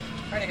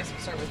All right, I guess we'll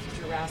start with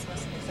Drew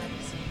Rasmussen. Excited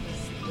to see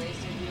his Rays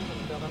debut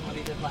and build on what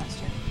he did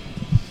last year.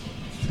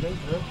 Drew?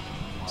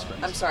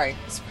 I'm sorry,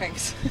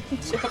 Springs.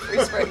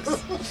 Jeffrey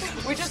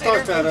Springs. We just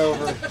Start that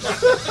over.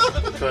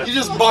 You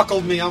just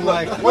buckled me. I'm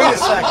like, wait a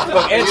second.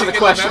 Look, answer the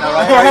question, all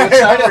right? Are you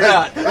excited or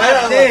not?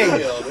 Right ding.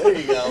 There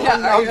you go.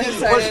 Yeah, are I'm you getting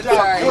excited? pushed out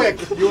Sorry.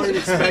 quick. You weren't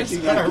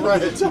expecting that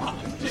right at the top.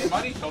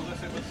 Money told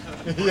us it was.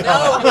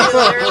 No, we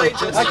literally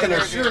just I can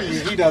interviewed. assure you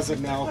he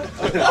doesn't know.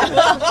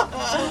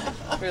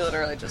 We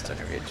literally just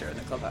interviewed Drew in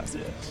the clubhouse.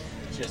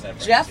 Just that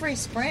Jeffrey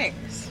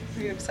Springs.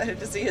 Are you excited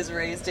to see his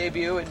Rays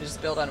debut and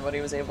just build on what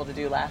he was able to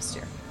do last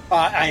year?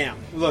 I am.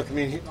 Look, I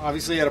mean, he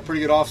obviously had a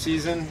pretty good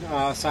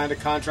offseason, signed a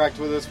contract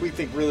with us. We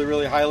think really,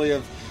 really highly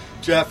of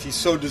Jeff. He's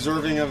so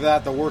deserving of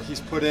that, the work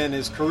he's put in.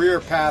 His career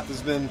path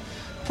has been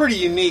pretty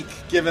unique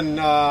given,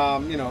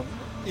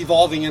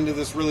 evolving into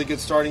this really good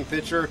starting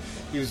pitcher.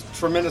 He was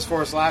tremendous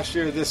for us last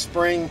year. This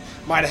spring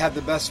might have had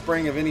the best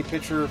spring of any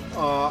pitcher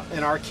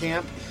in our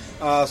camp.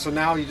 So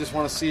now you just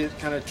want to see it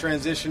kind of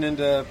transition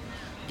into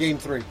Game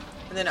 3.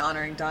 And then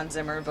honoring Don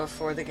Zimmer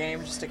before the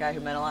game, just a guy who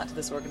meant a lot to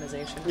this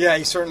organization. Yeah,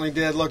 he certainly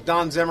did. Look,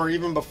 Don Zimmer,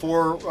 even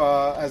before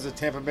as a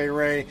Tampa Bay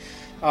Ray,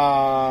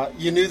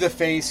 you knew the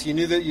face, you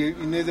knew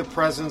the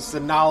presence, the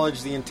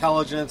knowledge, the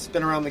intelligence.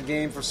 Been around the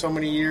game for so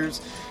many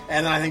years,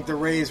 and I think the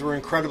Rays were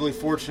incredibly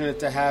fortunate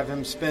to have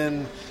him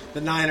spend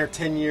the 9 or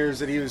 10 years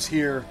that he was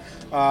here.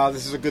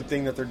 This is a good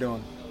thing that they're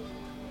doing.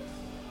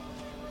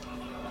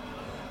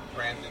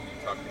 Brandon,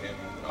 you talked to him.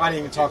 I didn't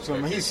even talk to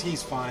him.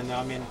 He's fine.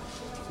 I mean,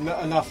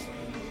 enough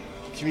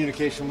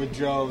communication with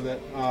Joe that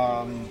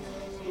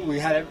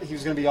he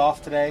was going to be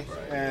off today,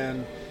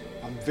 and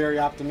I'm very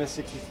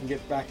optimistic he can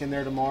get back in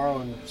there tomorrow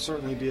and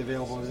certainly be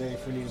available today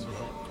if we need him to hit.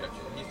 Gotcha.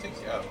 You think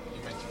you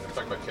mentioned we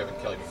talked about Kevin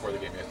Kelly before the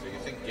game yesterday. You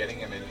think getting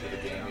him into the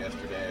game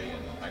yesterday,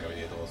 and I know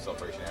he had a little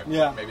celebration after,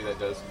 yeah, maybe that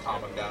does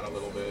calm him down a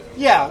little bit?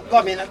 Yeah,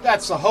 I mean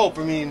that's the hope.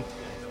 I mean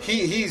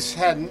he's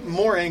had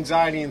more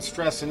anxiety and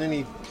stress than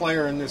any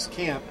player in this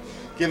camp,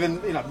 given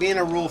being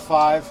a Rule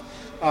 5.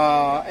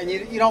 And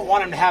you don't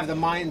want him to have the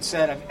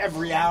mindset of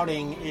every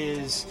outing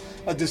is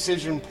a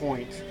decision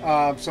point.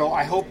 So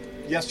I hope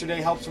yesterday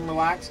helps him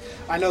relax.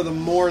 I know the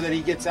more that he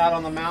gets out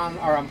on the mound,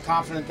 or I'm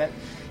confident that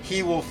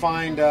he will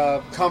find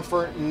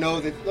comfort and know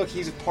that, look,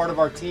 he's a part of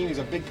our team. He's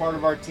a big part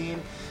of our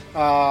team.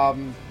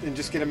 And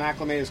just get him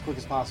acclimated as quick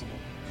as possible.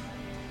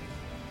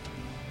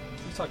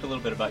 You talked a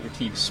little bit about your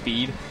team's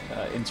speed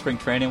in spring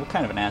training. What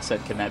kind of an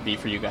asset can that be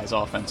for you guys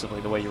offensively,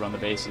 the way you run the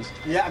bases?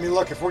 Yeah, I mean,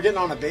 look, if we're getting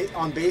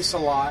on base a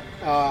lot,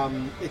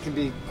 it can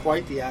be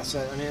quite the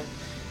asset. I mean,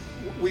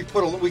 we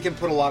can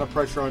put a lot of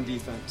pressure on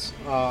defense.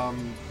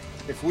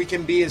 If we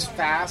can be as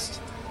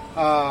fast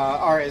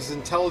or as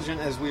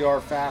intelligent as we are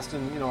fast,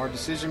 and our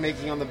decision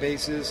making on the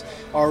bases,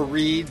 our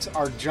reads,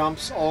 our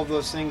jumps, all of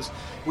those things,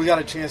 we got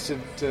a chance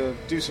to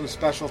do some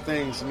special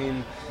things. I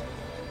mean,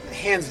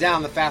 hands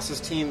down the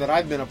fastest team that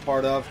I've been a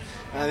part of,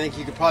 and I think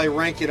you could probably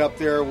rank it up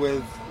there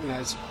with,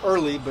 it's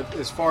early, but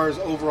as far as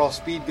overall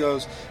speed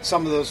goes,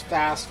 some of those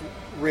fast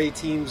Ray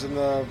teams in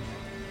the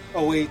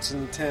 08s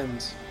and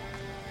 10s.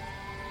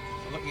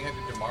 So looking ahead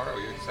to tomorrow, are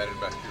you excited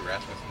about your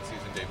Rasmussen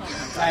season debut?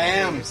 I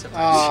am.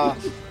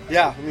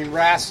 Yeah, I mean,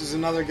 Ras is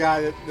another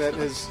guy that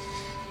has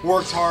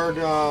worked hard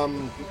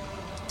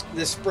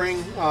this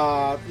spring.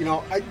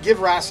 I give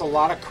Ras a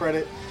lot of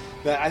credit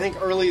that I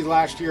think early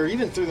last year,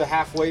 even through the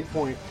halfway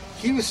point,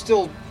 he was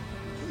still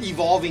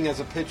evolving as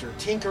a pitcher,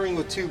 tinkering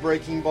with 2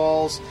 breaking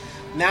balls.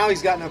 Now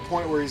he's gotten to a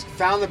point where he's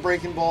found the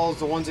breaking balls,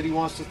 the ones that he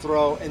wants to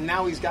throw, and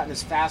now he's gotten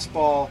his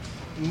fastball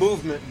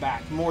movement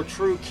back, more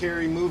true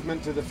carry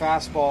movement to the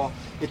fastball.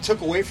 It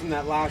took away from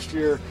that last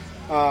year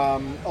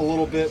a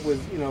little bit with,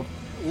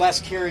 less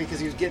carry because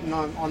he was getting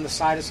on the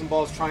side of some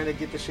balls trying to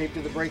get the shape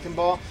to the breaking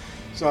ball.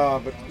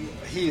 So, but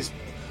he's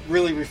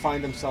really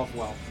refined himself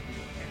well.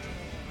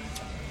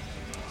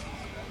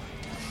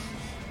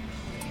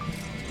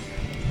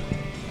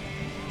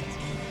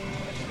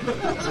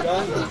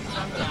 Done?